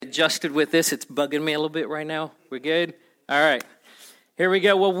adjusted with this. It's bugging me a little bit right now. We're good? All right. Here we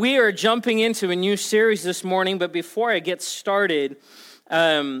go. Well, we are jumping into a new series this morning, but before I get started,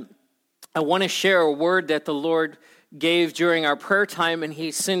 I want to share a word that the Lord gave during our prayer time, and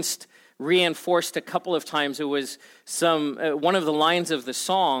He since reinforced a couple of times. It was one of the lines of the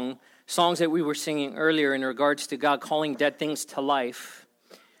songs that we were singing earlier in regards to God calling dead things to life.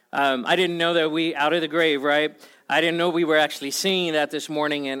 I didn't know that we, out of the grave, right? I didn't know we were actually singing that this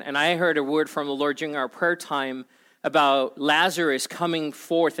morning, and I heard a word from the Lord during our prayer time about Lazarus coming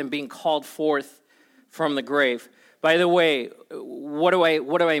forth and being called forth from the grave. By the way, what do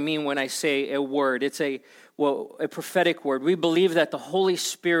I mean when I say a word? It's a prophetic word. We believe that the Holy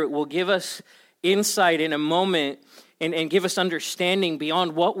Spirit will give us insight in a moment and give us understanding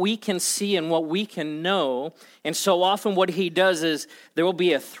beyond what we can see and what we can know. And so often what He does is there will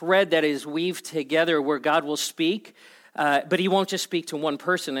be a thread that is weaved together where God will speak, but He won't just speak to one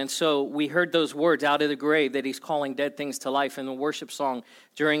person. And so we heard those words out of the grave that He's calling dead things to life in the worship song.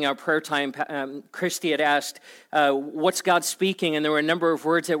 During our prayer time, Christy had asked, what's God speaking? And there were a number of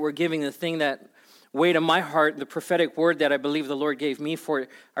words that were giving. The thing that weighed on my heart, the prophetic word that I believe the Lord gave me for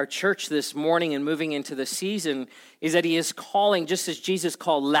our church this morning and moving into the season, is that He is calling, just as Jesus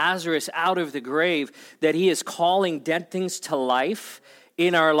called Lazarus out of the grave, that He is calling dead things to life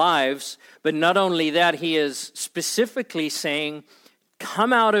in our lives. But not only that, He is specifically saying,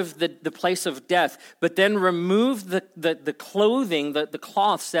 come out of the place of death, but then remove the clothing, the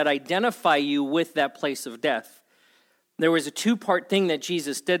cloths that identify you with that place of death. There was a two-part thing that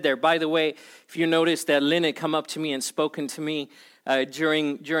Jesus did there. By the way, if you notice that Lynn had come up to me and spoken to me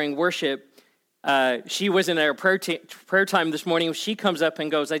during worship, she was in our prayer time this morning. She comes up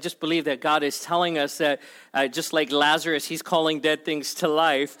and goes, I just believe that God is telling us that just like Lazarus, He's calling dead things to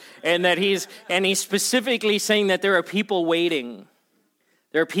life, and that He's specifically saying that there are people waiting.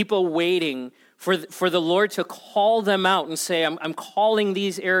 There are people waiting for the Lord to call them out and say, I'm calling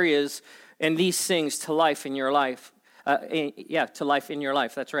these areas and these things to life in your life. To life in your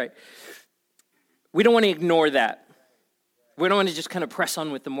life. That's right. We don't want to ignore that. We don't want to just kind of press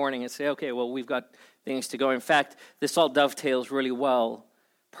on with the morning and say, okay, well, we've got things to go. In fact, this all dovetails really well,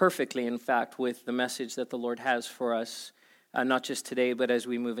 perfectly, in fact, with the message that the Lord has for us, not just today, but as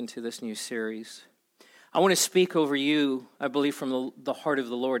we move into this new series. I want to speak over you, I believe from the heart of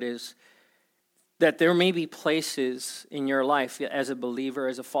the Lord, is that there may be places in your life as a believer,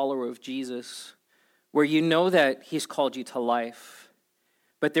 as a follower of Jesus, where you know that He's called you to life,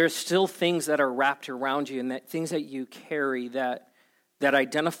 but there's still things that are wrapped around you and that things that you carry that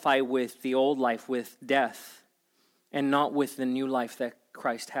identify with the old life, with death, and not with the new life that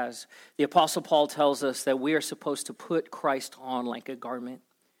Christ has. The Apostle Paul tells us that we are supposed to put Christ on like a garment,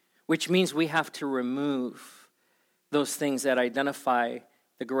 which means we have to remove those things that identify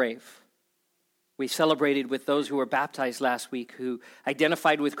the grave. We celebrated with those who were baptized last week who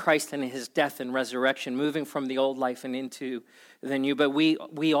identified with Christ and His death and resurrection, moving from the old life and into the new. But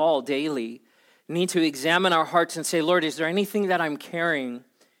we all daily need to examine our hearts and say, Lord, is there anything that I'm carrying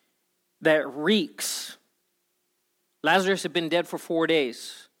that reeks? Lazarus had been dead for 4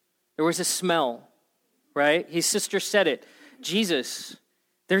 days. There was a smell, right? His sister said it. Jesus,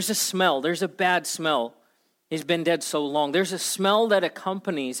 there's a smell. There's a bad smell. He's been dead so long. There's a smell that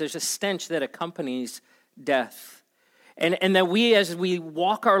accompanies, there's a stench that accompanies death. And that we, as we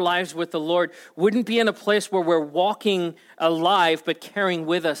walk our lives with the Lord, wouldn't be in a place where we're walking alive, but carrying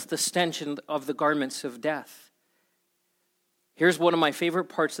with us the stench of the garments of death. Here's one of my favorite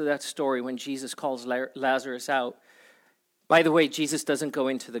parts of that story when Jesus calls Lazarus out. By the way, Jesus doesn't go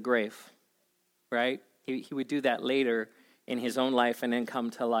into the grave, right? He would do that later in His own life and then come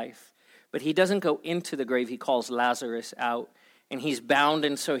to life. But He doesn't go into the grave. He calls Lazarus out, and he's bound,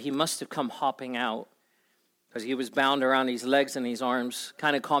 and so he must have come hopping out because he was bound around his legs and his arms.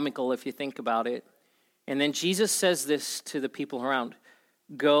 Kind of comical if you think about it. And then Jesus says this to the people around,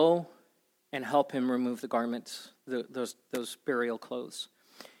 go and help him remove the garments, those burial clothes.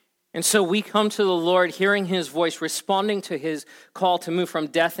 And so we come to the Lord, hearing His voice, responding to His call to move from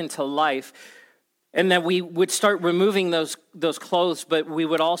death into life, and that we would start removing those clothes, but we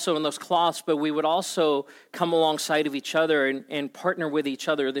would also, in those cloths, but we would also come alongside of each other and partner with each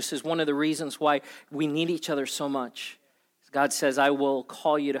other. This is one of the reasons why we need each other so much. God says, I will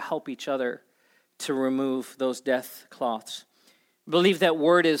call you to help each other to remove those death cloths. I believe that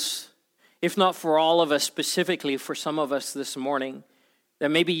word is, if not for all of us, specifically for some of us this morning,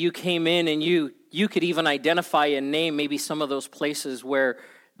 that maybe you came in and you could even identify and name maybe some of those places where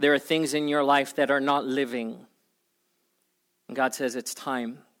there are things in your life that are not living. And God says, it's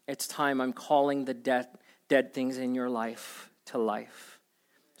time. It's time. I'm calling the dead things in your life to life.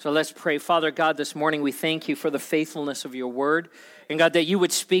 So let's pray. Father God, this morning we thank you for the faithfulness of your word. And God, that you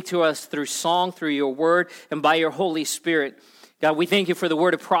would speak to us through song, through your word, and by your Holy Spirit. God, we thank you for the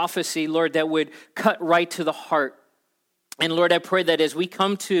word of prophecy, Lord, that would cut right to the heart. And Lord, I pray that as we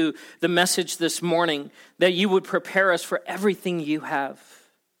come to the message this morning, that you would prepare us for everything you have.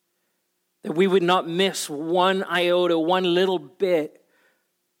 That we would not miss one iota, one little bit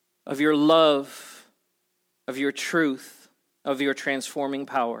of your love, of your truth, of your transforming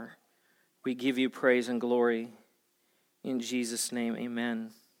power. We give you praise and glory. In Jesus' name, amen.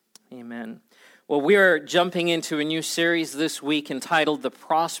 Amen. Well, we are jumping into a new series this week entitled The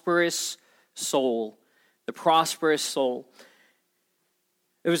Prosperous Soul. The Prosperous Soul.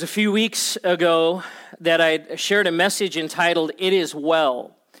 It was a few weeks ago that I shared a message entitled, It Is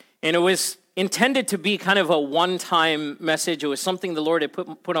Well. And it was intended to be kind of a one-time message. It was something the Lord had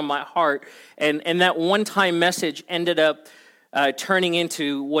put on my heart. And that one-time message ended up turning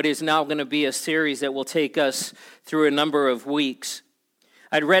into what is now going to be a series that will take us through a number of weeks.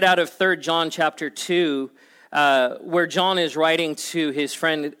 I'd read out of 3 John chapter 2, where John is writing to his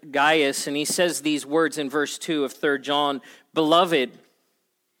friend Gaius, and he says these words in verse 2 of 3 John, Beloved,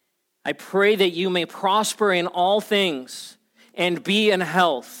 I pray that you may prosper in all things and be in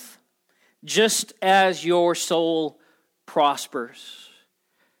health, just as your soul prospers.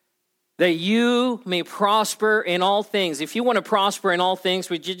 That you may prosper in all things. If you want to prosper in all things,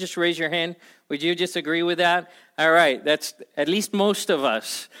 would you just raise your hand? Would you just agree with that? All right, that's at least most of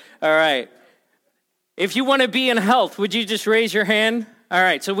us. All right. If you want to be in health, would you just raise your hand? All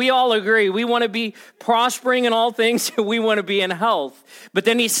right, so we all agree. We want to be prospering in all things. We want to be in health. But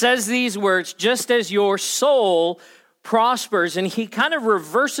then he says these words, just as your soul prospers, and he kind of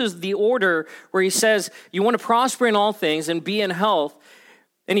reverses the order where he says you want to prosper in all things and be in health,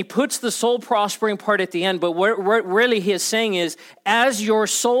 and he puts the soul prospering part at the end. But what really he is saying is, as your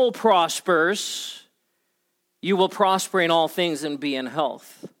soul prospers, you will prosper in all things and be in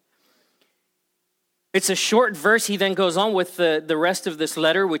health. It's a short verse. He then goes on with the rest of this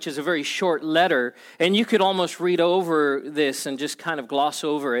letter, which is a very short letter, and you could almost read over this and just kind of gloss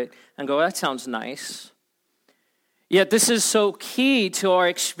over it and go, that sounds nice. Yet this is so key to our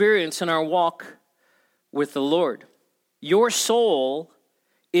experience and our walk with the Lord. Your soul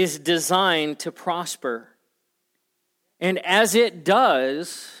is designed to prosper. And as it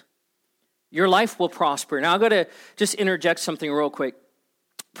does, your life will prosper. Now, I'm going to just interject something real quick.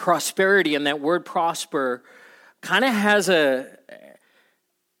 Prosperity, and that word prosper, kind of has I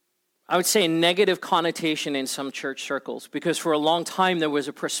would say, a negative connotation in some church circles, because for a long time there was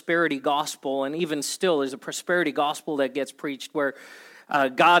a prosperity gospel, and even still there's a prosperity gospel that gets preached where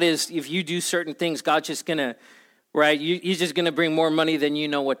God is, if you do certain things, God's just going to, right, he's just going to bring more money than you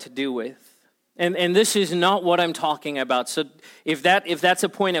know what to do with. And this is not what I'm talking about. So if that's a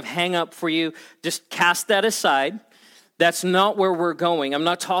point of hang up for you, just cast that aside. That's not where we're going. I'm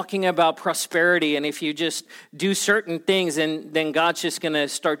not talking about prosperity, and if you just do certain things, and then God's just going to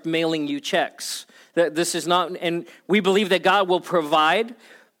start mailing you checks. This is not, and we believe that God will provide,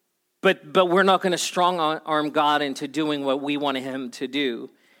 but we're not going to strong-arm God into doing what we want him to do.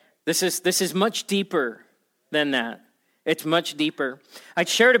 This is much deeper than that. It's much deeper. I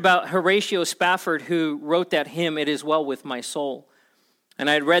shared about Horatio Spafford, who wrote that hymn, It Is Well With My Soul. And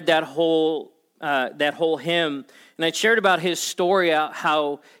I read that whole hymn, and I shared about his story,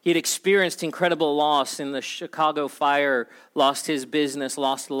 how he'd experienced incredible loss in the Chicago fire, lost his business,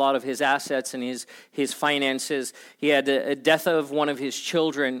 lost a lot of his assets and his finances. He had a death of one of his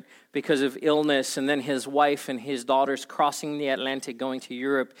children because of illness, and then his wife and his daughters crossing the Atlantic going to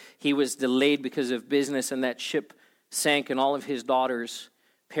Europe. He was delayed because of business, and that ship sank, and all of his daughters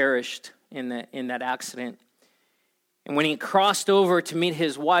perished in that accident. And when he crossed over to meet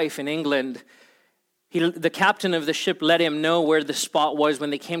his wife in England, the captain of the ship let him know where the spot was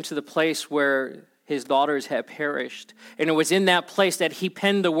when they came to the place where his daughters had perished. And it was in that place that he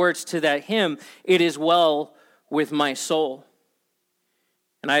penned the words to that hymn, It Is Well With My Soul.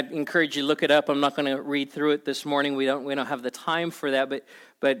 And I'd encourage you to look it up. I'm not going to read through it this morning. We don't have the time for that,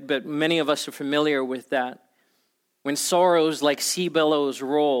 but many of us are familiar with that. When sorrows like sea billows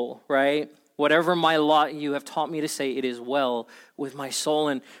roll, right? Whatever my lot, you have taught me to say, it is well with my soul.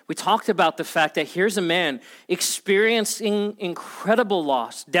 And we talked about the fact that here's a man experiencing incredible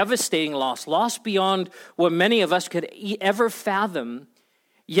loss, devastating loss beyond what many of us could ever fathom.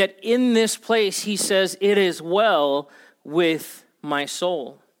 Yet in this place, he says, it is well with my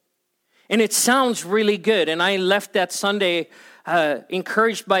soul. And it sounds really good. And I left that Sunday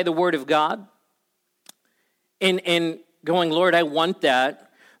encouraged by the word of God and going, Lord, I want that.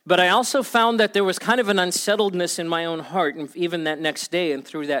 But I also found that there was kind of an unsettledness in my own heart, and even that next day and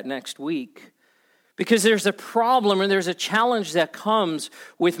through that next week. Because there's a problem and there's a challenge that comes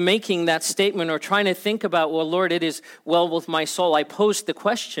with making that statement or trying to think about, well, Lord, it is well with my soul. I posed the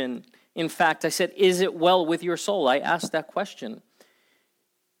question. In fact, I said, is it well with your soul? I asked that question.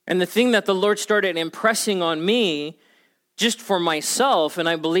 And the thing that the Lord started impressing on me, just for myself, and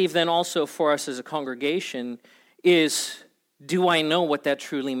I believe then also for us as a congregation, is, do I know what that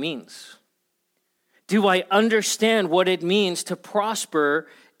truly means? Do I understand what it means to prosper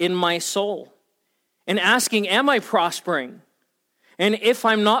in my soul? And asking, am I prospering? And if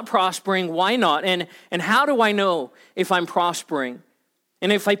I'm not prospering, why not? And how do I know if I'm prospering?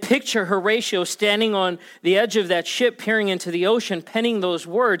 And if I picture Horatio standing on the edge of that ship, peering into the ocean, penning those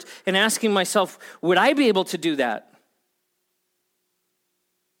words, and asking myself, would I be able to do that?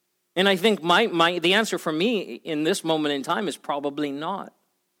 And I think the answer for me in this moment in time is probably not.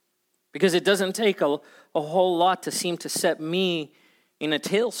 Because it doesn't take a whole lot to seem to set me in a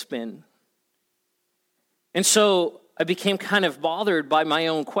tailspin. And so I became kind of bothered by my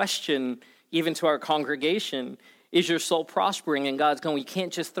own question, even to our congregation. Is your soul prospering? And God's going, you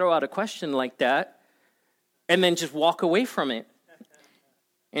can't just throw out a question like that and then just walk away from it.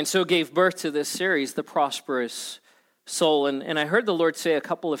 And so gave birth to this series, The Prosperous Soul. And I heard the Lord say a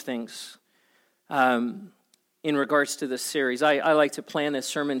couple of things in regards to this series. I like to plan a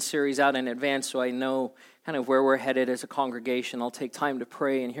sermon series out in advance so I know kind of where we're headed as a congregation. I'll take time to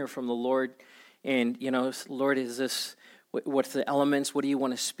pray and hear from the Lord. And, Lord, is this, what's the elements? What do you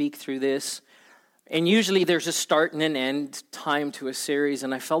want to speak through this? And usually there's a start and an end time to a series.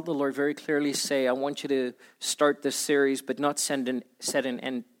 And I felt the Lord very clearly say, I want you to start this series, but not set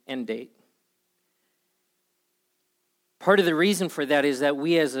an end date. Part of the reason for that is that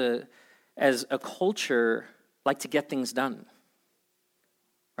we as a culture like to get things done.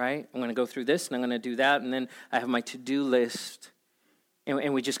 Right? I'm going to go through this and I'm going to do that. And then I have my to-do list.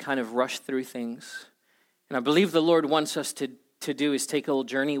 And we just kind of rush through things. And I believe the Lord wants us to do is take a little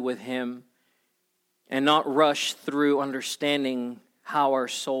journey with Him and not rush through understanding how our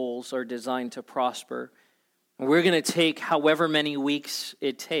souls are designed to prosper. And we're going to take however many weeks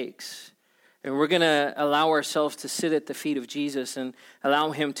it takes. And we're going to allow ourselves to sit at the feet of Jesus and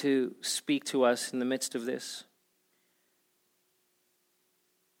allow Him to speak to us in the midst of this.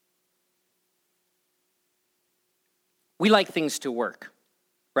 We like things to work,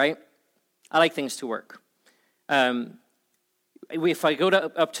 right? I like things to work. If I go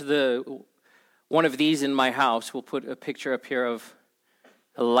up to one of these in my house, we'll put a picture up here of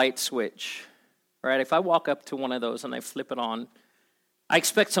a light switch, right? If I walk up to one of those and I flip it on, I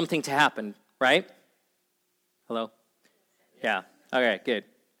expect something to happen, right? Hello? Yeah. Okay, good.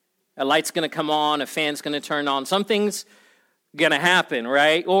 A light's going to come on, a fan's going to turn on, something's going to happen,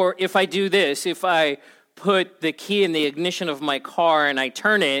 right? Or if I do this, if I put the key in the ignition of my car and I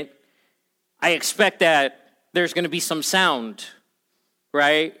turn it, I expect that there's going to be some sound,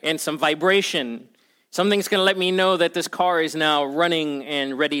 right? And some vibration. Something's going to let me know that this car is now running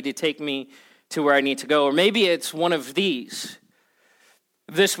and ready to take me to where I need to go. Or maybe it's one of these.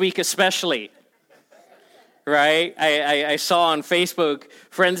 This week especially, right? I saw on Facebook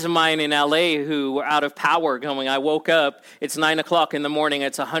friends of mine in LA who were out of power going, I woke up, it's 9 o'clock in the morning,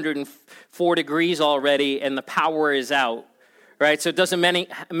 it's 104 degrees already, and the power is out, right? So it doesn't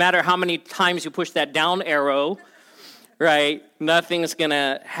matter how many times you push that down arrow, right? Nothing's going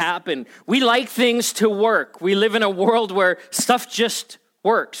to happen. We like things to work. We live in a world where stuff just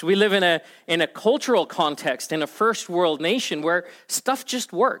works. We live in a cultural context, in a first world nation where stuff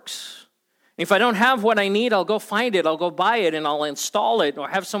just works. If I don't have what I need, I'll go find it, I'll go buy it, and I'll install it, or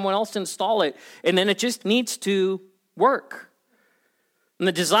have someone else install it, and then it just needs to work. And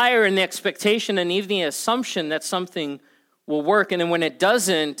the desire and the expectation and even the assumption that something will work, and then when it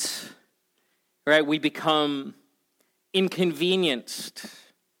doesn't, right, we become inconvenienced,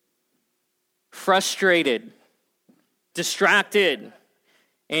 frustrated, distracted,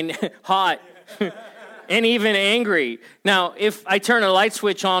 and hot, and even angry. Now, if I turn a light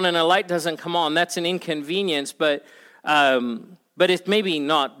switch on and a light doesn't come on, that's an inconvenience, but it's maybe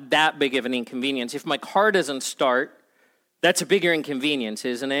not that big of an inconvenience. If my car doesn't start, that's a bigger inconvenience,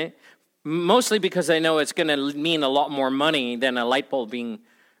 isn't it? Mostly because I know it's going to mean a lot more money than a light bulb being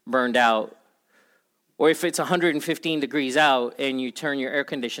burned out. Or if it's 115 degrees out and you turn your air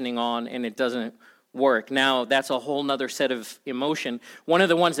conditioning on and it doesn't work. Now, that's a whole nother set of emotion. One of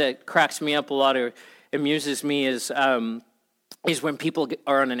the ones that cracks me up a lot or amuses me is when people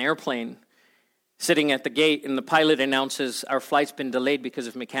are on an airplane sitting at the gate and the pilot announces our flight's been delayed because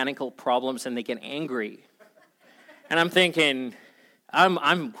of mechanical problems and they get angry. And I'm thinking,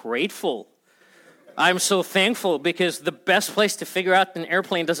 I'm grateful. I'm so thankful because the best place to figure out an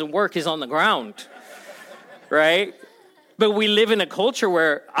airplane doesn't work is on the ground, right? But we live in a culture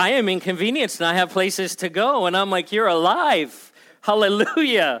where I am inconvenienced and I have places to go, and I'm like, you're alive.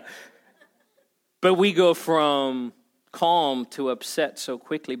 Hallelujah. But we go from calm to upset so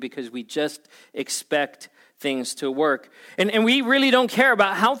quickly because we just expect things to work. And we really don't care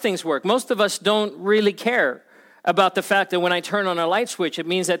about how things work. Most of us don't really care about the fact that when I turn on a light switch, it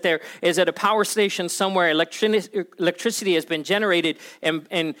means that there is at a power station somewhere, electricity has been generated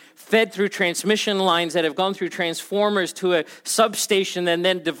and fed through transmission lines that have gone through transformers to a substation and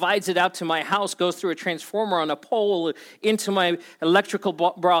then divides it out to my house, goes through a transformer on a pole into my electrical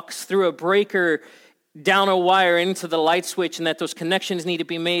box, through a breaker, down a wire into the light switch, and that those connections need to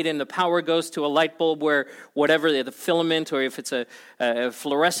be made, and the power goes to a light bulb where whatever the filament, or if it's a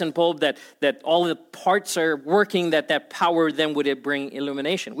fluorescent bulb, that all the parts are working, that power then would bring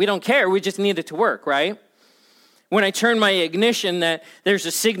illumination. We don't care. We just need it to work, right? When I turn my ignition, that there's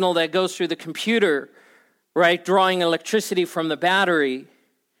a signal that goes through the computer, right, drawing electricity from the battery.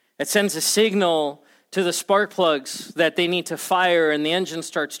 It sends a signal to the spark plugs that they need to fire, and the engine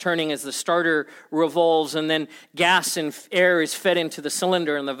starts turning as the starter revolves, and then gas and air is fed into the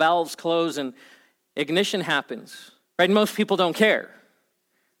cylinder, and the valves close, and ignition happens. Right? Most people don't care.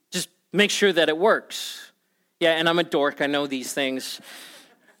 Just make sure that it works. Yeah, and I'm a dork. I know these things.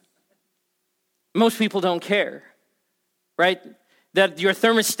 Most people don't care. Right? That your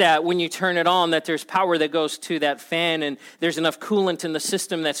thermostat, when you turn it on, that there's power that goes to that fan, and there's enough coolant in the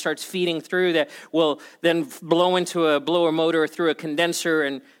system that starts feeding through that will then blow into a blower motor through a condenser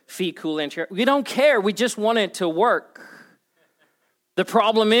and feed coolant. We don't care. We just want it to work. The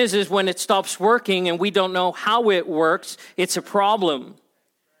problem is when it stops working and we don't know how it works, it's a problem.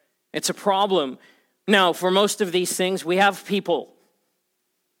 It's a problem. Now, for most of these things, we have people.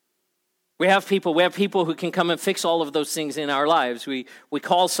 We have people who can come and fix all of those things in our lives. We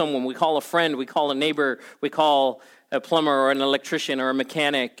call someone, we call a friend, we call a neighbor, we call a plumber or an electrician or a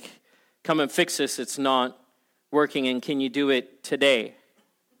mechanic. Come and fix this, it's not working, and can you do it today?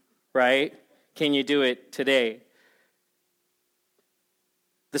 Right? Can you do it today?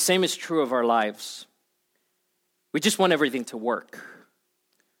 The same is true of our lives. We just want everything to work.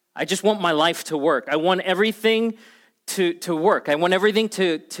 I just want my life to work. I want everything to work. I want everything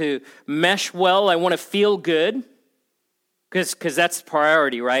to mesh well. I want to feel good because that's the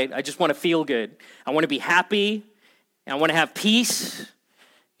priority, right? I just want to feel good. I want to be happy. And I want to have peace.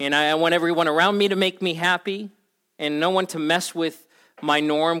 And I want everyone around me to make me happy. And no one to mess with my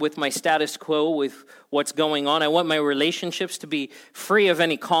norm, with my status quo, with what's going on. I want my relationships to be free of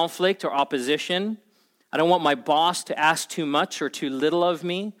any conflict or opposition. I don't want my boss to ask too much or too little of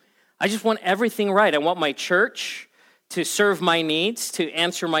me. I just want everything right. I want my church to serve my needs, to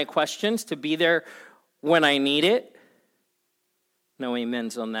answer my questions, to be there when I need it. No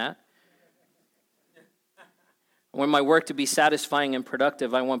amens on that. I want my work to be satisfying and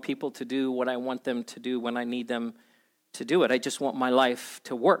productive. I want people to do what I want them to do when I need them to do it. I just want my life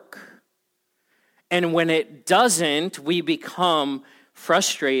to work. And when it doesn't, we become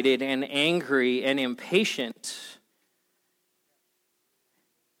frustrated and angry and impatient.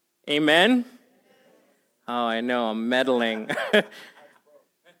 Amen? Oh, I know, I'm meddling.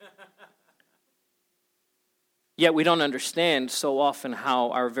 Yet we don't understand so often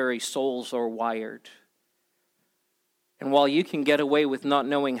how our very souls are wired. And while you can get away with not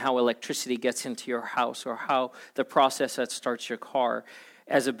knowing how electricity gets into your house or how the process that starts your car,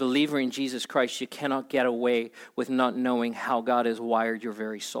 as a believer in Jesus Christ, you cannot get away with not knowing how God has wired your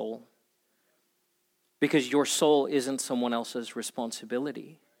very soul. Because your soul isn't someone else's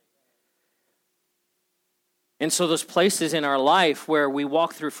responsibility. And so those places in our life where we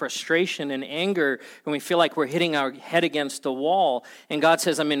walk through frustration and anger and we feel like we're hitting our head against the wall, and God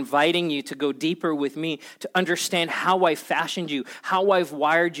says, I'm inviting you to go deeper with me, to understand how I fashioned you, how I've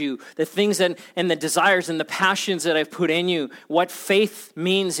wired you, the things and the desires and the passions that I've put in you, what faith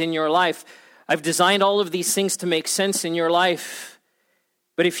means in your life. I've designed all of these things to make sense in your life.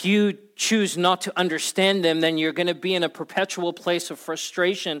 But if you choose not to understand them, then you're going to be in a perpetual place of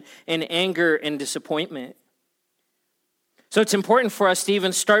frustration and anger and disappointment. So it's important for us to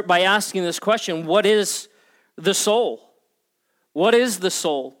even start by asking this question: what is the soul? What is the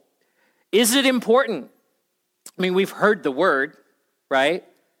soul? Is it important? I mean, we've heard the word, right?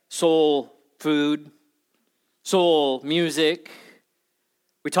 Soul food, soul music.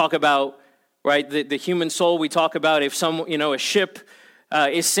 We talk about, right, the human soul. We talk about if a ship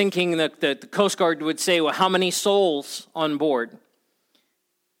is sinking, the Coast Guard would say, well, how many souls on board?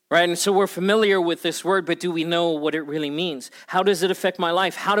 right? And so we're familiar with this word, but do we know what it really means? How does it affect my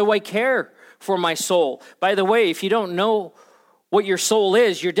life? How do I care for my soul? By the way, if you don't know what your soul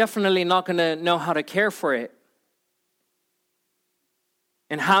is, you're definitely not going to know how to care for it.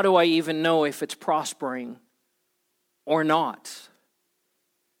 And how do I even know if it's prospering or not?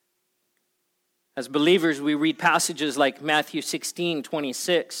 As believers, we read passages like Matthew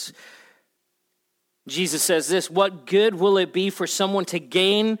 16:26. Jesus says this, "What good will it be for someone to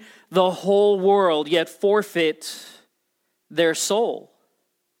gain the whole world, yet forfeit their soul?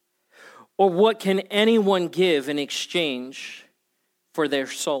 Or what can anyone give in exchange for their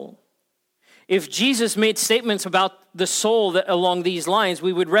soul?" If Jesus made statements about the soul along these lines,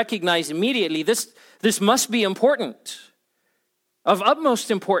 we would recognize immediately this must be important, of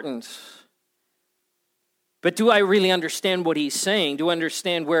utmost importance. But do I really understand what he's saying? Do I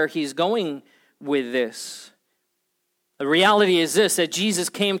understand where he's going with this? The reality is this, that Jesus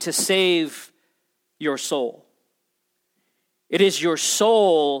came to save your soul. It is your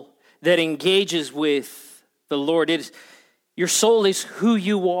soul that engages with the Lord. Your soul is who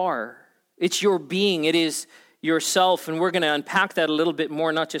you are. It's your being. It is yourself. And we're going to unpack that a little bit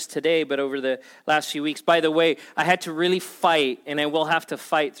more, not just today, but over the last few weeks. By the way, I had to really fight, and I will have to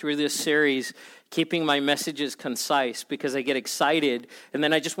fight through this series, keeping my messages concise, because I get excited, and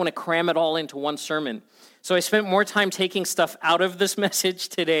then I just want to cram it all into one sermon. So I spent more time taking stuff out of this message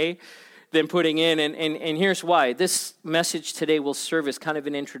today than putting in, and here's why. This message today will serve as kind of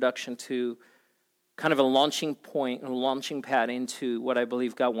an introduction to kind of a launching point, a launching pad into what I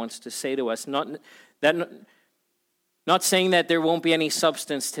believe God wants to say to us. Not saying that there won't be any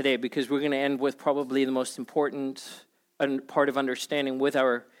substance today, because we're going to end with probably the most important part of understanding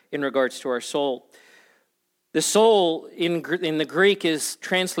in regards to our soul. The soul in the Greek is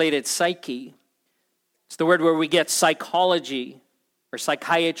translated psyche. It's the word where we get psychology or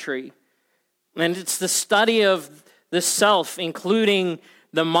psychiatry. And it's the study of the self, including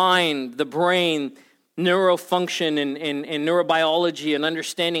the mind, the brain, neurofunction and neurobiology, and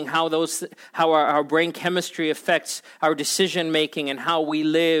understanding how our brain chemistry affects our decision making and how we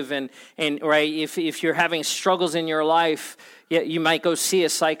live. And right, if you're having struggles in your life, you might go see a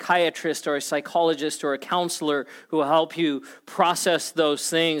psychiatrist or a psychologist or a counselor who will help you process those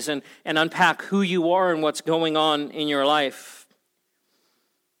things and unpack who you are and what's going on in your life.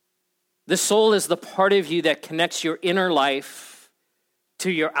 The soul is the part of you that connects your inner life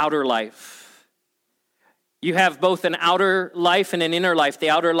to your outer life. You have both an outer life and an inner life, the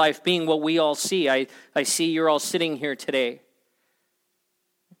outer life being what we all see. I see you're all sitting here today.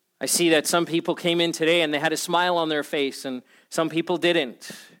 I see that some people came in today and they had a smile on their face, and some people didn't.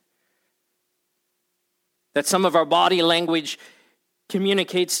 That some of our body language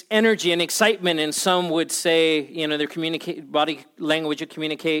communicates energy and excitement, and some would say, their body language would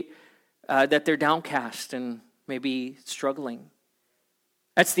communicate that they're downcast and maybe struggling.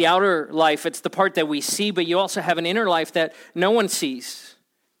 That's the outer life. It's the part that we see, but you also have an inner life that no one sees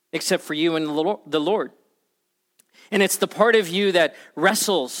except for you and the Lord. And it's the part of you that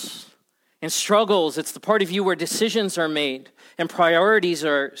wrestles and struggles. It's the part of you where decisions are made and priorities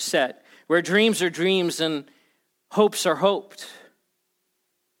are set, where dreams are dreams and hopes are hoped.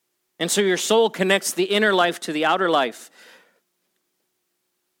 And so your soul connects the inner life to the outer life.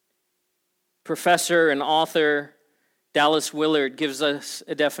 Professor and author Dallas Willard gives us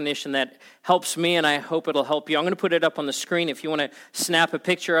a definition that helps me, and I hope it'll help you. I'm going to put it up on the screen. If you want to snap a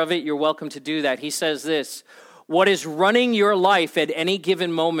picture of it, you're welcome to do that. He says this: what is running your life at any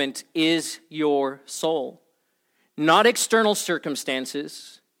given moment is your soul. Not external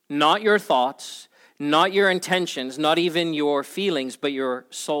circumstances, not your thoughts, not your intentions, not even your feelings, but your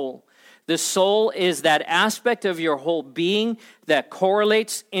soul. The soul is that aspect of your whole being that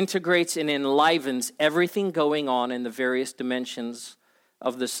correlates, integrates, and enlivens everything going on in the various dimensions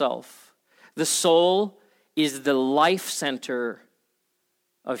of the self. The soul is the life center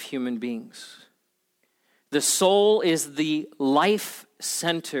of human beings. The soul is the life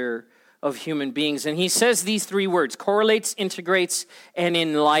center of human beings. And he says these three words: correlates, integrates, and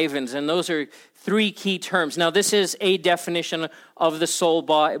enlivens. And those are three key terms. Now, this is a definition of the soul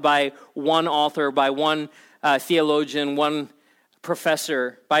by one author, by one theologian, one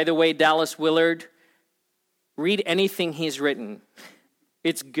professor. By the way, Dallas Willard, read anything he's written.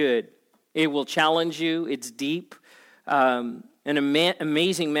 It's good. It will challenge you. It's deep. An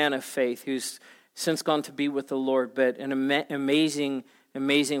amazing man of faith who's since gone to be with the Lord, but an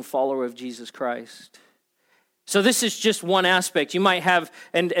amazing follower of Jesus Christ. So this is just one aspect. You might have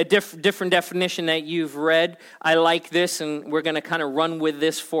a different definition that you've read. I like this, and we're going to kind of run with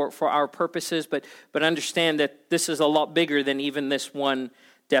this for our purposes, but understand that this is a lot bigger than even this one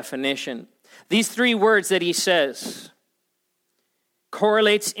definition. These three words that he says,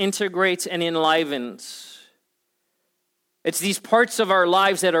 correlates, integrates, and enlivens. It's these parts of our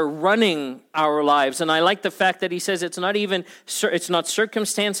lives that are running our lives. And I like the fact that he says it's not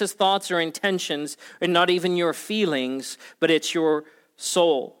circumstances, thoughts, or intentions, and not even your feelings, but it's your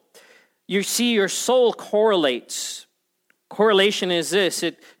soul. You see, your soul correlates. Correlation is this: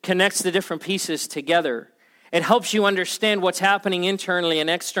 it connects the different pieces together. It helps you understand what's happening internally and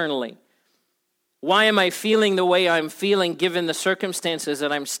externally. Why am I feeling the way I'm feeling given the circumstances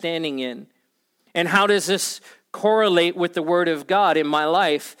that I'm standing in? And how does this correlate with the Word of God in my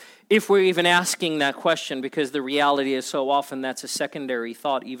life, if we're even asking that question? Because the reality is so often that's a secondary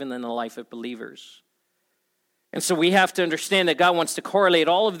thought, even in the life of believers. And so we have to understand that God wants to correlate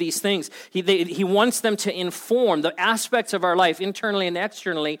all of these things. He wants them to inform the aspects of our life, internally and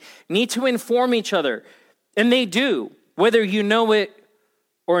externally, need to inform each other. And they do, whether you know it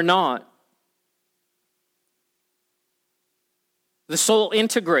or not. The soul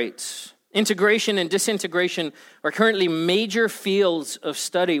integrates. Integration and disintegration are currently major fields of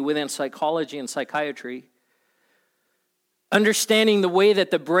study within psychology and psychiatry. Understanding the way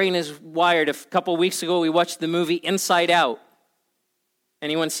that the brain is wired. A couple weeks ago, we watched the movie Inside Out.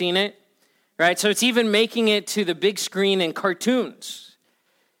 Anyone seen it? Right? So it's even making it to the big screen in cartoons.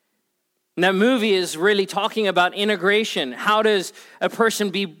 And that movie is really talking about integration. How does a person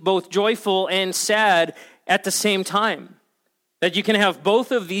be both joyful and sad at the same time? That you can have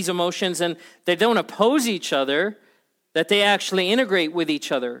both of these emotions and they don't oppose each other, that they actually integrate with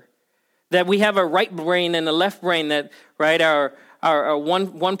each other. That we have a right brain and a left brain, that, right, our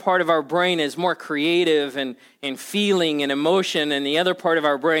one part of our brain is more creative and feeling and emotion, and the other part of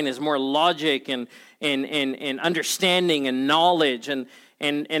our brain is more logic and understanding and knowledge, and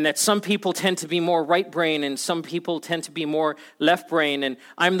that some people tend to be more right brain and some people tend to be more left brain, and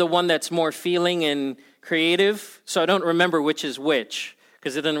I'm the one that's more feeling and creative, so I don't remember which is which,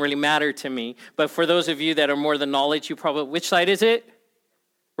 because it doesn't really matter to me. But for those of you that are more the knowledge, you probably, which side is it?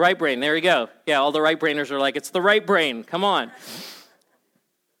 Right brain, there we go. Yeah, all the right brainers are like, it's the right brain, come on.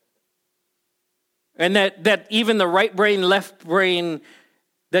 And that even the right brain, left brain,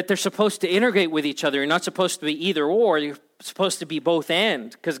 that they're supposed to integrate with each other. You're not supposed to be either or, you're supposed to be both and,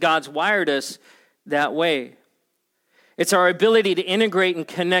 because God's wired us that way. It's our ability to integrate and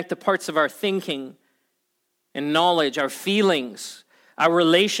connect the parts of our thinking and knowledge, our feelings, our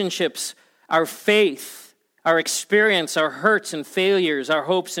relationships, our faith, our experience, our hurts and failures, our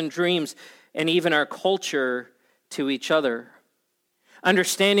hopes and dreams, and even our culture to each other.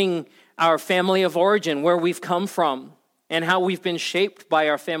 Understanding our family of origin, where we've come from, and how we've been shaped by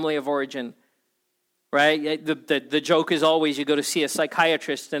our family of origin. Right? The joke is always you go to see a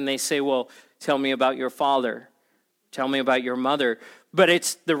psychiatrist and they say, well, tell me about your father. Tell me about your mother.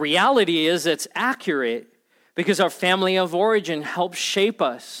 But the reality is it's accurate, because our family of origin helps shape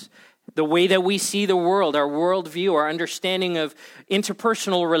us. The way that we see the world, our worldview, our understanding of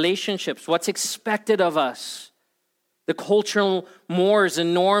interpersonal relationships, what's expected of us, the cultural mores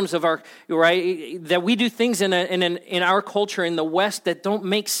and norms of our, right, that we do things in our culture in the West that don't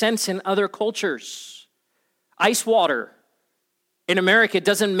make sense in other cultures. Ice water in America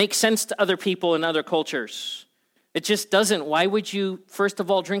doesn't make sense to other people in other cultures. It just doesn't. Why would you, first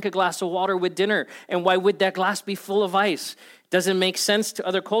of all, drink a glass of water with dinner? And why would that glass be full of ice? It doesn't make sense to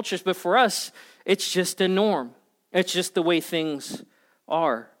other cultures, but for us, it's just a norm. It's just the way things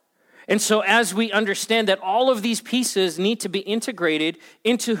are. And so as we understand that all of these pieces need to be integrated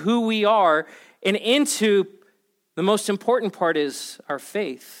into who we are and into the most important part is our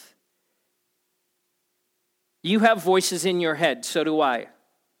faith. You have voices in your head, so do I.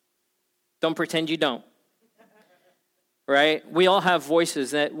 Don't pretend you don't. Right? We all have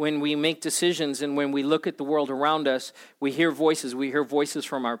voices that when we make decisions and when we look at the world around us, we hear voices. We hear voices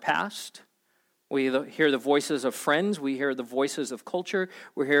from our past. We hear the voices of friends. We hear the voices of culture.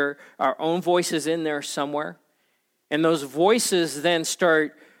 We hear our own voices in there somewhere. And those voices then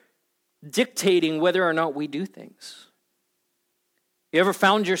start dictating whether or not we do things. You ever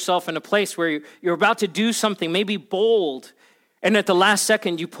found yourself in a place where you're about to do something, maybe bold, and at the last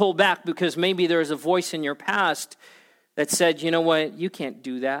second you pull back because maybe there's a voice in your past that said, you know what, you can't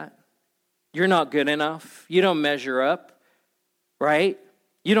do that. You're not good enough. You don't measure up, right?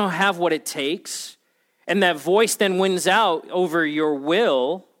 You don't have what it takes. And that voice then wins out over your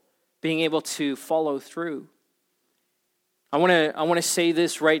will being able to follow through. I want to say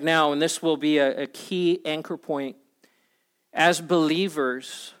this right now, and this will be a key anchor point. As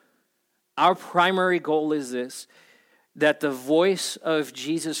believers, our primary goal is this, that the voice of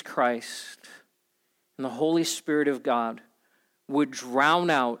Jesus Christ and the Holy Spirit of God would drown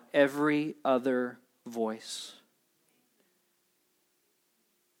out every other voice.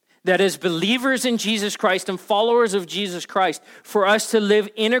 That as believers in Jesus Christ and followers of Jesus Christ, for us to live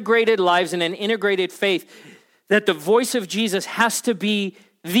integrated lives in an integrated faith, that the voice of Jesus has to be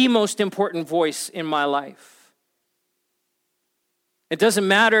the most important voice in my life. It doesn't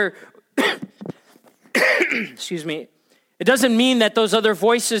matter, excuse me, it doesn't mean that those other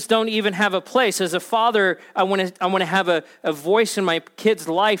voices don't even have a place. As a father, I want to have a voice in my kid's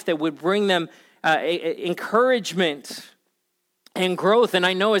life that would bring them encouragement and growth. And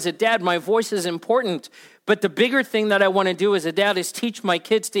I know as a dad, my voice is important. But the bigger thing that I want to do as a dad is teach my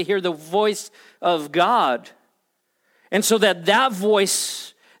kids to hear the voice of God. And so that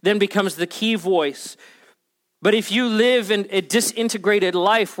voice then becomes the key voice. But if you live in a disintegrated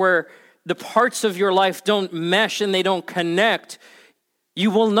life where the parts of your life don't mesh and they don't connect, you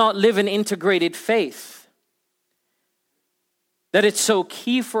will not live an integrated faith. That it's so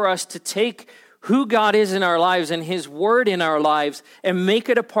key for us to take who God is in our lives and His Word in our lives and make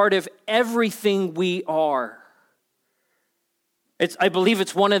it a part of everything we are. I believe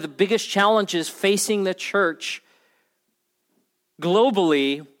it's one of the biggest challenges facing the church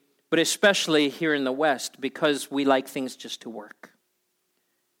globally, but especially here in the West, because we like things just to work.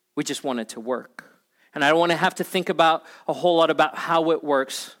 We just want it to work. And I don't want to have to think about a whole lot about how it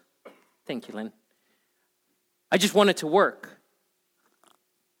works. Thank you, Lynn. I just want it to work.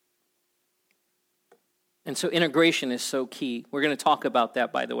 And so integration is so key. We're going to talk about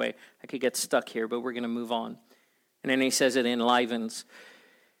that, by the way. I could get stuck here, but we're going to move on. And then he says it enlivens.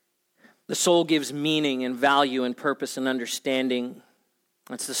 The soul gives meaning and value and purpose and understanding.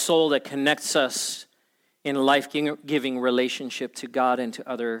 It's the soul that connects us in life-giving relationship to God and to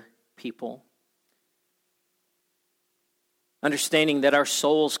other people. Understanding that our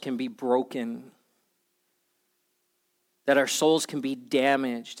souls can be broken, that our souls can be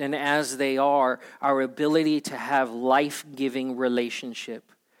damaged, and as they are, our ability to have life-giving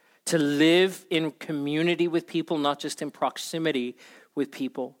relationship, to live in community with people, not just in proximity with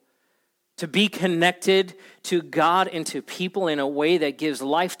people, to be connected to God and to people in a way that gives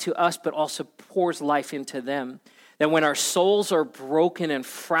life to us, but also pours life into them. That when our souls are broken and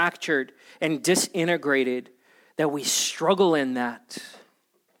fractured and disintegrated, that we struggle in that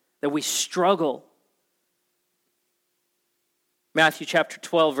we struggle. Matthew chapter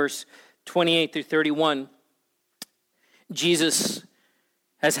 12, verse 28 through 31, Jesus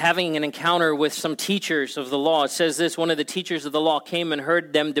as having an encounter with some teachers of the law. It says this: one of the teachers of the law came and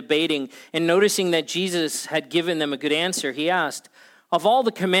heard them debating, and noticing that Jesus had given them a good answer, he asked, "Of all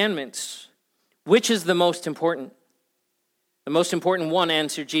the commandments, which is the most important?" "The most important one,"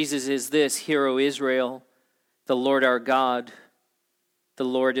 answered Jesus, "is this: Hear, O Israel, the Lord our God, the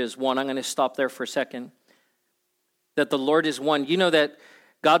Lord is one." I'm going to stop there for a second. That the Lord is one. You know that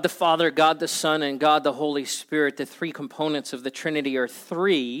God the Father, God the Son, and God the Holy Spirit, the three components of the Trinity, are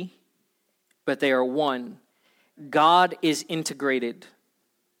three, but they are one. God is integrated.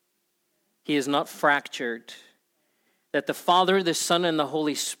 He is not fractured. That the Father, the Son, and the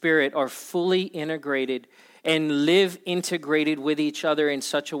Holy Spirit are fully integrated and live integrated with each other in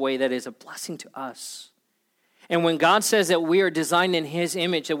such a way that is a blessing to us. And when God says that we are designed in His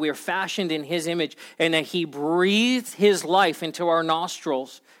image, that we are fashioned in His image, and that He breathed His life into our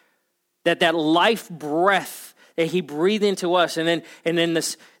nostrils, that life breath that He breathed into us, and then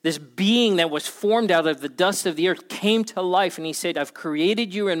this being that was formed out of the dust of the earth came to life, and He said, "I've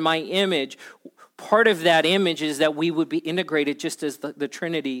created you in my image." Part of that image is that we would be integrated just as the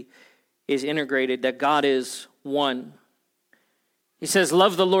Trinity is integrated, that God is one. He says,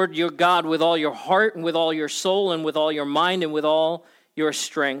 "Love the Lord your God with all your heart and with all your soul and with all your mind and with all your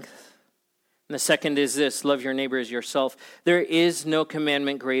strength." And the second is this: love your neighbor as yourself. There is no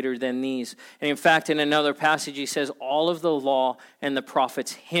commandment greater than these. And in fact, in another passage, he says, all of the law and the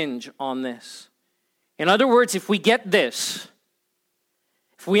prophets hinge on this. In other words, if we get this,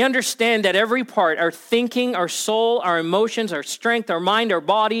 if we understand that every part, our thinking, our soul, our emotions, our strength, our mind, our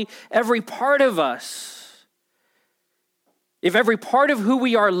body, every part of us, if every part of who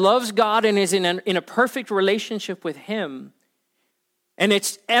we are loves God and is in a perfect relationship with Him, and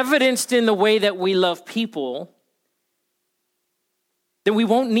it's evidenced in the way that we love people, then we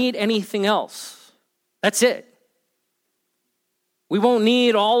won't need anything else. That's it. We won't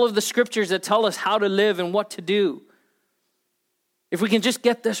need all of the scriptures that tell us how to live and what to do. If we can just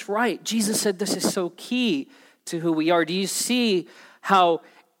get this right, Jesus said this is so key to who we are. Do you see how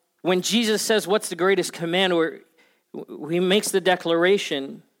when Jesus says, what's the greatest command, or He makes the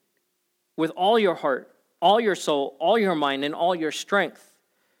declaration, with all your heart, all your soul, all your mind, and all your strength.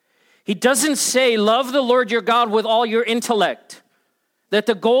 He doesn't say, love the Lord your God with all your intellect. That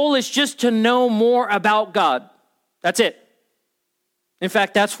the goal is just to know more about God. That's it. In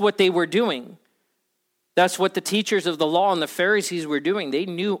fact, that's what they were doing. That's what the teachers of the law and the Pharisees were doing. They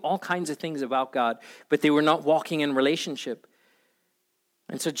knew all kinds of things about God, but they were not walking in relationship.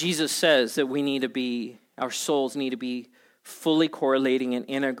 And so Jesus says that our souls need to be fully correlating and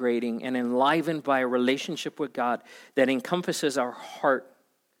integrating and enlivened by a relationship with God that encompasses our heart,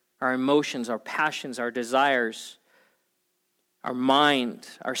 our emotions, our passions, our desires, our mind,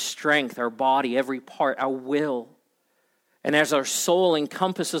 our strength, our body, every part, our will. And as our soul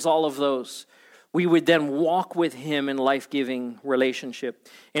encompasses all of those, we would then walk with him in life-giving relationship.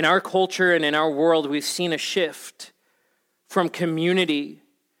 In our culture and in our world, we've seen a shift from community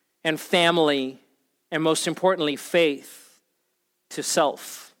and family, and most importantly, faith, to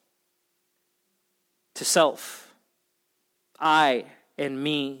self. To self. I and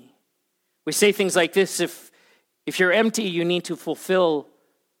me. We say things like this, if you're empty, you need to fulfill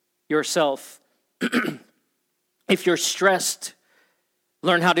yourself. If you're stressed,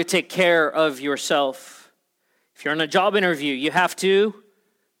 learn how to take care of yourself. If you're in a job interview, you have to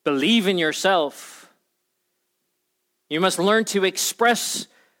believe in yourself. You must learn to express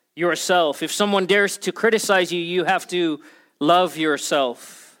yourself. If someone dares to criticize you, you have to love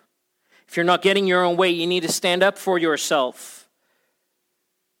yourself. If you're not getting your own way, you need to stand up for yourself.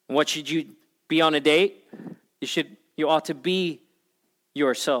 What should you be on a date? You ought to be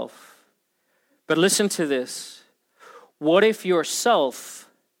yourself. But listen to this. What if yourself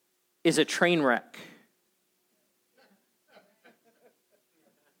is a train wreck?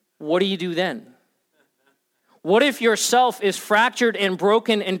 What do you do then? What if yourself is fractured and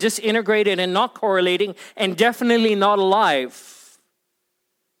broken and disintegrated and not correlating and definitely not alive?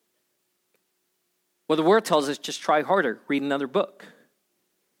 Well, the word tells us just try harder, read another book.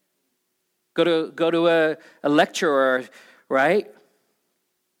 Go to a lecture, right?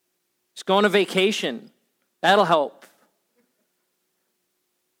 Just go on a vacation. That'll help.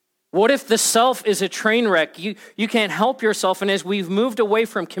 What if the self is a train wreck? You can't help yourself. And as we've moved away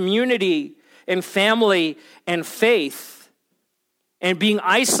from community and family and faith and being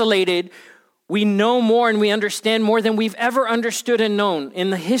isolated, we know more and we understand more than we've ever understood and known in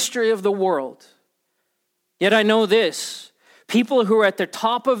the history of the world. Yet I know this. People who are at the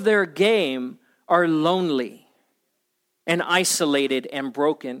top of their game are lonely and isolated and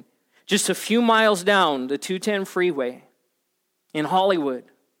broken. Just a few miles down the 210 freeway in Hollywood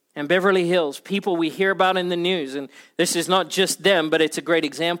and Beverly Hills, people we hear about in the news, and this is not just them, but it's a great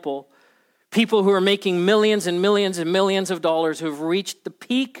example. People who are making millions and millions and millions of dollars, who have reached the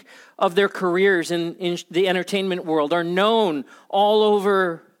peak of their careers in the entertainment world, are known all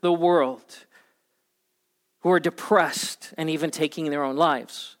over the world, who are depressed and even taking their own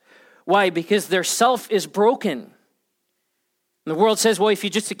lives. Why? Because their self is broken. And the world says, well, if you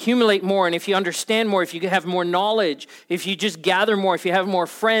just accumulate more and if you understand more, if you have more knowledge, if you just gather more, if you have more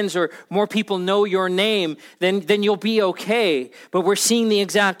friends or more people know your name, then you'll be okay. But we're seeing the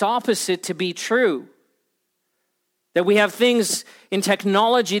exact opposite to be true. That we have things in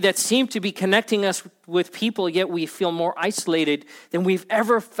technology that seem to be connecting us with people, yet we feel more isolated than we've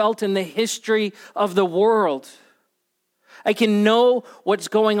ever felt in the history of the world. I can know what's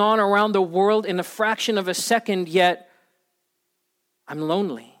going on around the world in a fraction of a second, yet I'm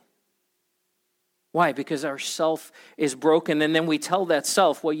lonely. Why? Because our self is broken, and then we tell that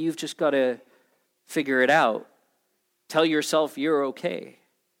self, well, you've just got to figure it out. Tell yourself you're okay.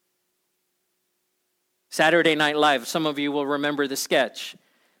 Saturday Night Live, some of you will remember the sketch.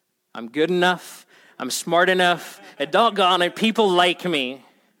 I'm good enough, I'm smart enough, and doggone it, people like me.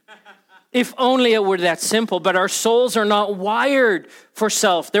 If only it were that simple, but our souls are not wired for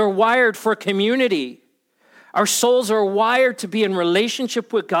self, they're wired for community. Our souls are wired to be in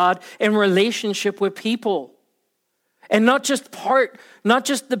relationship with God and relationship with people. And not just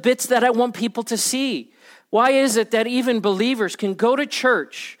the bits that I want people to see. Why is it that even believers can go to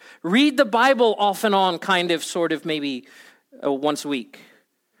church, read the Bible off and on, sort of, maybe once a week?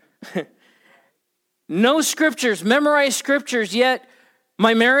 Know scriptures, memorize scriptures, yet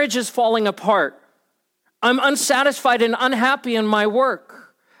my marriage is falling apart. I'm unsatisfied and unhappy in my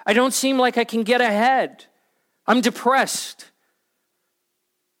work. I don't seem like I can get ahead. I'm depressed.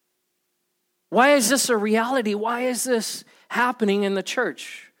 Why is this a reality? Why is this happening in the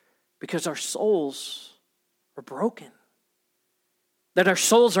church? Because our souls are broken. That our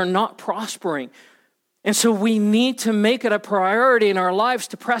souls are not prospering. And so we need to make it a priority in our lives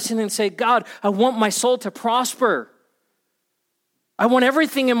to press in and say, God, I want my soul to prosper. I want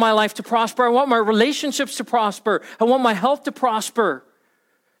everything in my life to prosper. I want my relationships to prosper. I want my health to prosper.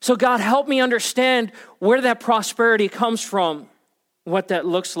 So God, help me understand where that prosperity comes from, what that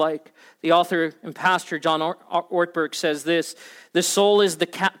looks like. The author and pastor John Ortberg says this: the soul is the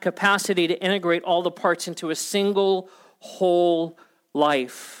capacity to integrate all the parts into a single whole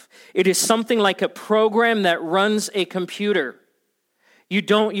life. It is something like a program that runs a computer. You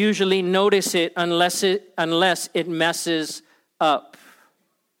don't usually notice it unless it messes up.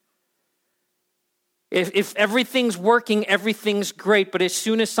 If everything's working, everything's great, but as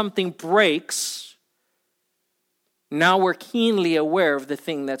soon as something breaks, now we're keenly aware of the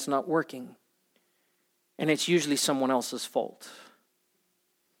thing that's not working. And it's usually someone else's fault.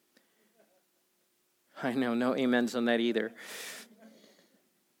 I know, no amens on that either.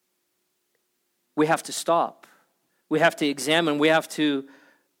 We have to stop. We have to examine. We have to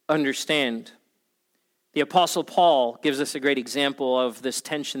understand. The Apostle Paul gives us a great example of this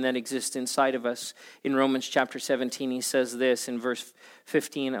tension that exists inside of us. In Romans chapter 17, he says this in verse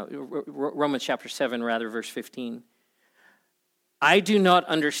 15, Romans chapter 7, rather, verse 15. I do not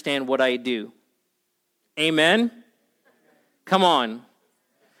understand what I do. Amen? Come on.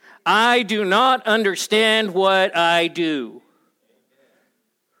 I do not understand what I do.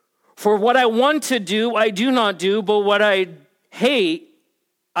 For what I want to do, I do not do, but what I hate,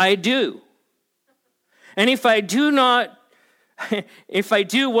 I do. And if I do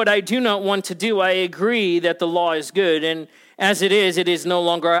what I do not want to do, I agree that the law is good. And as it is no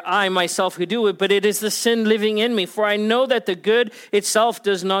longer I myself who do it, but it is the sin living in me. For I know that the good itself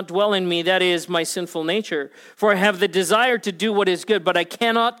does not dwell in me, that is my sinful nature. For I have the desire to do what is good, but I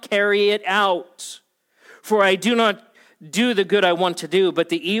cannot carry it out. For I do not do the good I want to do, but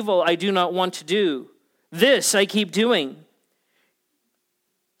the evil I do not want to do, this I keep doing.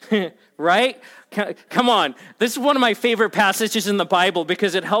 Right? Come on. This is one of my favorite passages in the Bible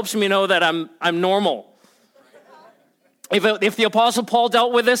because it helps me know that I'm normal. If the Apostle Paul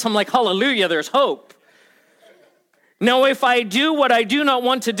dealt with this, I'm like, hallelujah, there's hope. Now, if I do what I do not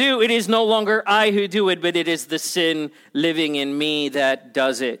want to do, it is no longer I who do it, but it is the sin living in me that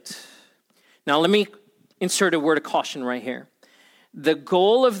does it. Now, let me insert a word of caution right here. The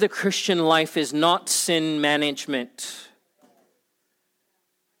goal of the Christian life is not sin management.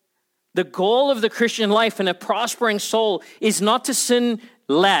 The goal of the Christian life and a prospering soul is not to sin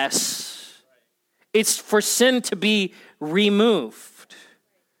less. It's for sin to be removed.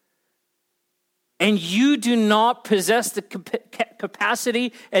 And you do not possess the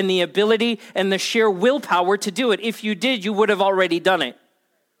capacity and the ability and the sheer willpower to do it. If you did, you would have already done it.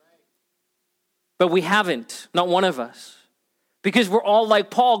 But we haven't, not one of us. Because we're all like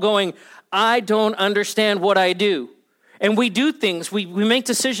Paul going, I don't understand what I do. And we do things, we make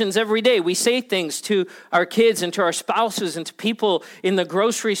decisions every day. We say things to our kids and to our spouses and to people in the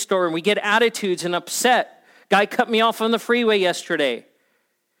grocery store, and we get attitudes and upset. Guy cut me off on the freeway yesterday.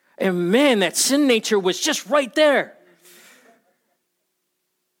 And man, that sin nature was just right there.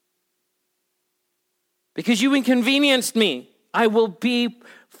 Because you inconvenienced me. I will be,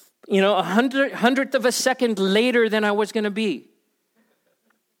 a hundredth of a second later than I was going to be.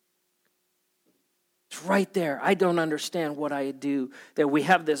 It's right there. I don't understand what I do. That we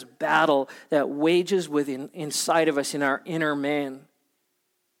have this battle that wages within inside of us in our inner man.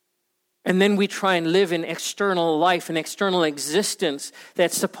 And then we try and live an external life, an external existence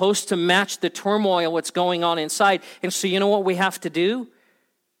that's supposed to match the turmoil, what's going on inside. And so you know what we have to do?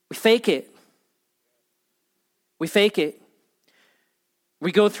 We fake it. We fake it.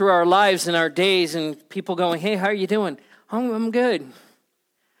 We go through our lives and our days and people going, hey, how are you doing? Oh, I'm good.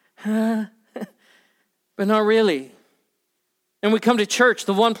 But not really. And we come to church,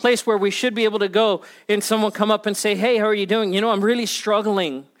 the one place where we should be able to go, and someone come up and say, hey, how are you doing? I'm really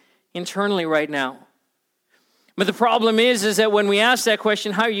struggling internally right now. But the problem is that when we ask that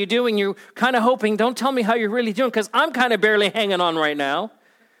question, how are you doing? You're kind of hoping, don't tell me how you're really doing, because I'm kind of barely hanging on right now.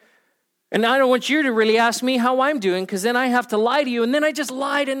 And I don't want you to really ask me how I'm doing, because then I have to lie to you, and then I just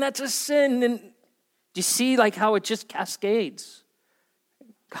lied, and that's a sin. And do you see how it just cascades?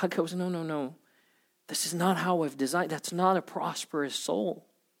 God goes, no. This is not how I've designed. That's not a prosperous soul.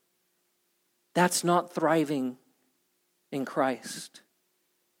 That's not thriving in Christ.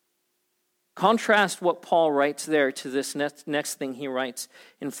 Contrast what Paul writes there to this next thing he writes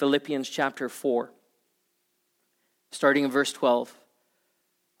in Philippians chapter 4, starting in verse 12.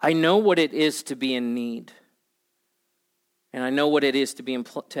 I know what it is to be in need, and I know what it is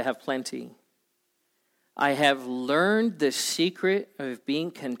to have plenty. I have learned the secret of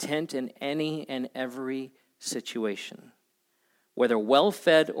being content in any and every situation, whether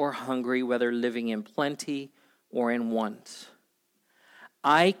well-fed or hungry, whether living in plenty or in want.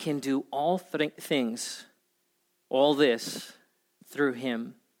 I can do all things, all this, through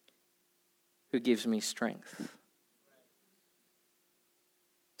him who gives me strength.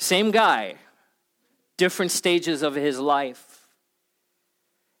 Same guy, different stages of his life.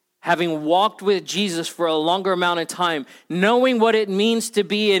 Having walked with Jesus for a longer amount of time, knowing what it means to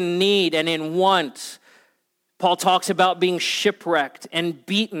be in need and in want. Paul talks about being shipwrecked and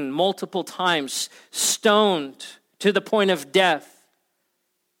beaten multiple times, stoned to the point of death,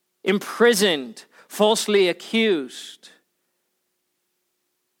 imprisoned, falsely accused.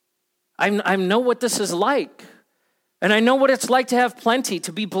 I know what this is like. And I know what it's like to have plenty,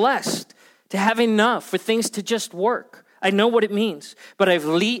 to be blessed, to have enough, for things to just work. I know what it means. But I've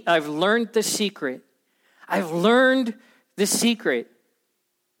learned the secret. I've learned the secret.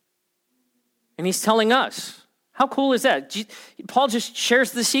 And he's telling us. How cool is that? Paul just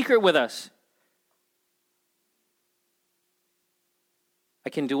shares the secret with us. I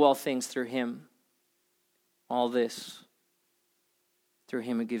can do all things through him. All this through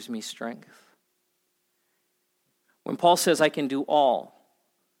him who gives me strength. When Paul says I can do all,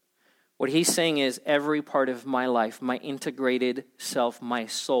 what he's saying is every part of my life, my integrated self, my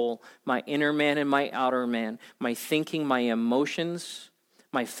soul, my inner man and my outer man, my thinking, my emotions,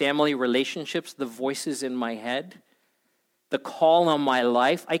 my family relationships, the voices in my head, the call on my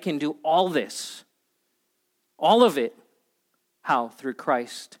life, I can do all this. All of it. How? Through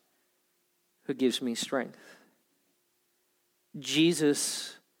Christ who gives me strength.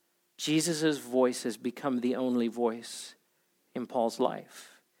 Jesus' voice has become the only voice in Paul's life.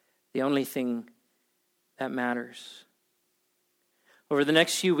 The only thing that matters. Over the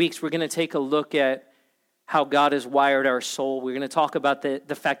next few weeks, we're going to take a look at how God has wired our soul. We're going to talk about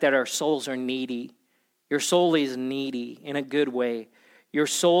the fact that our souls are needy. Your soul is needy in a good way. Your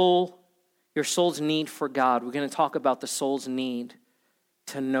soul's need for God. We're going to talk about the soul's need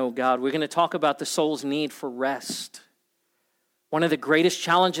to know God. We're going to talk about the soul's need for rest. One of the greatest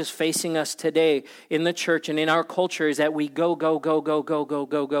challenges facing us today in the church and in our culture is that we go,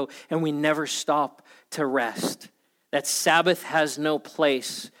 and we never stop to rest. That Sabbath has no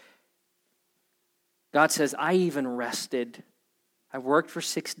place. God says, I even rested. I worked for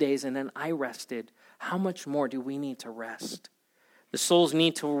 6 days and then I rested. How much more do we need to rest? The soul's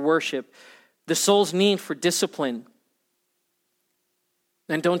need to worship. The soul's need for discipline.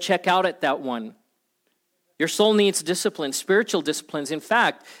 And don't check out at that one. Your soul needs discipline, spiritual disciplines. In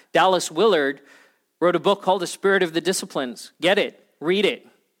fact, Dallas Willard wrote a book called The Spirit of the Disciplines. Get it. Read it.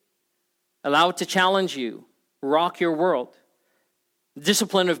 Allow it to challenge you. Rock your world.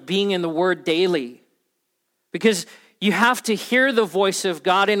 Discipline of being in the Word daily. Because you have to hear the voice of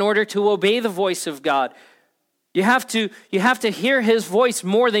God in order to obey the voice of God. You have to hear his voice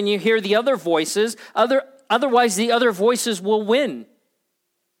more than you hear the other voices. Otherwise, the other voices will win.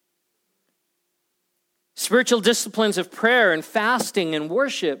 Spiritual disciplines of prayer and fasting and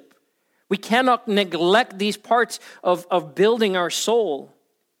worship. We cannot neglect these parts of building our soul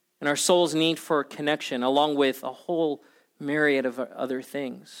and our soul's need for connection, along with a whole myriad of other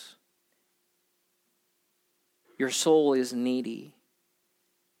things. Your soul is needy.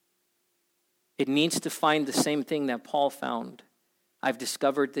 It needs to find the same thing that Paul found. I've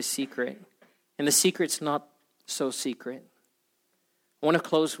discovered the secret. And the secret's not so secret. I want to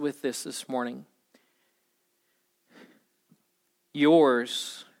close with this morning.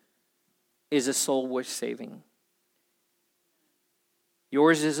 Yours is a soul worth saving.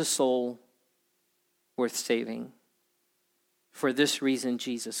 Yours is a soul worth saving. For this reason,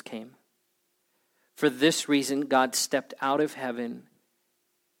 Jesus came. For this reason, God stepped out of heaven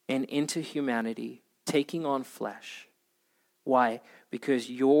and into humanity, taking on flesh. Why? Because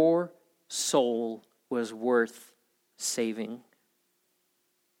your soul was worth saving.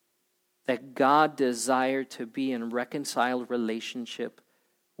 That God desired to be in reconciled relationship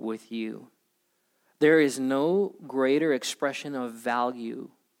with you. There is no greater expression of value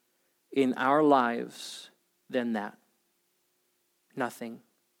in our lives than that. Nothing.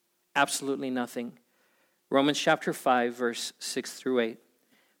 Absolutely nothing. Romans chapter 5, verse 6 through 8.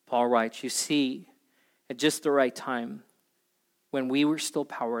 Paul writes, you see, at just the right time, when we were still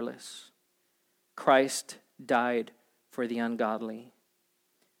powerless, Christ died for the ungodly.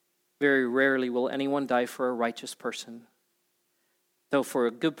 Very rarely will anyone die for a righteous person. Though for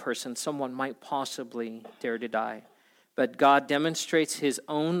a good person, someone might possibly dare to die. But God demonstrates his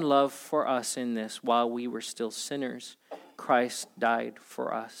own love for us in this. While we were still sinners, Christ died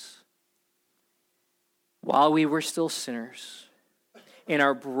for us. While we were still sinners, in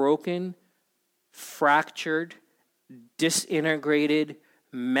our broken, fractured, disintegrated,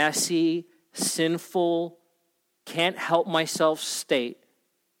 messy, sinful, can't help myself state,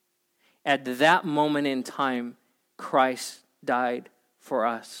 at that moment in time, Christ died for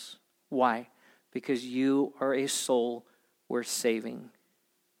us. Why? because you are a soul worth saving.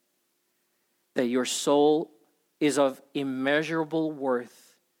 That your soul is of immeasurable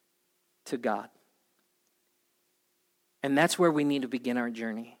worth to God. And that's where we need to begin our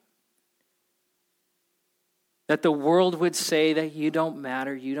journey. That the world would say that you don't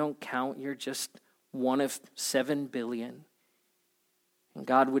matter, you don't count, you're just one of 7 billion. And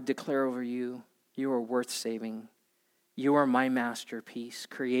God would declare over you, you are worth saving. You are my masterpiece,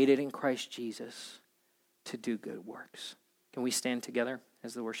 created in Christ Jesus to do good works. Can we stand together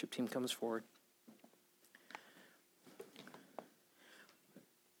as the worship team comes forward?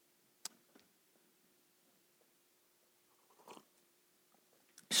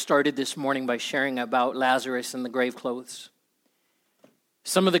 Started this morning by sharing about Lazarus and the grave clothes.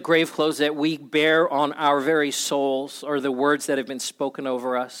 Some of the grave clothes that we bear on our very souls are the words that have been spoken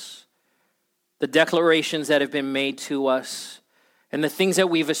over us, the declarations that have been made to us, and the things that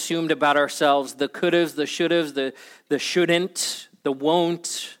we've assumed about ourselves, the could'ves, the should'ves, the shouldn't, the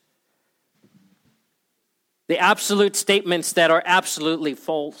won't, the absolute statements that are absolutely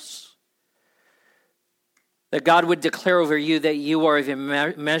false. That God would declare over you that you are of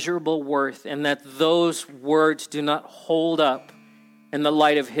immeasurable worth and that those words do not hold up in the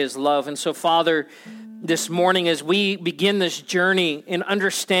light of his love. And so, Father, this morning as we begin this journey in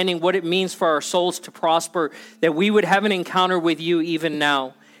understanding what it means for our souls to prosper, that we would have an encounter with you even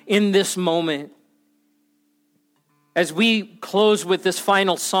now, in this moment. As we close with this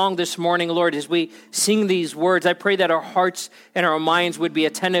final song this morning, Lord, as we sing these words, I pray that our hearts and our minds would be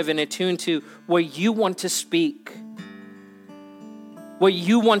attentive and attuned to what you want to speak, what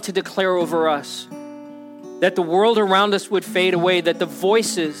you want to declare over us, that the world around us would fade away, that the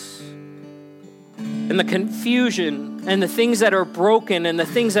voices and the confusion and the things that are broken and the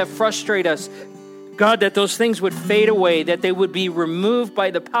things that frustrate us, God, that those things would fade away, that they would be removed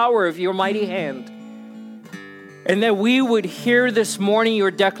by the power of your mighty hand. And that we would hear this morning your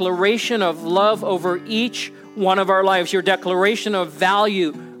declaration of love over each one of our lives, your declaration of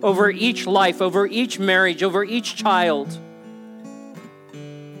value over each life, over each marriage, over each child.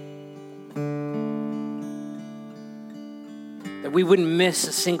 That we wouldn't miss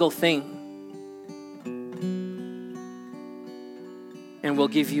a single thing. And we'll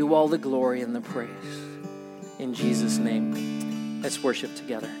give you all the glory and the praise. In Jesus' name, let's worship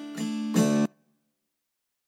together.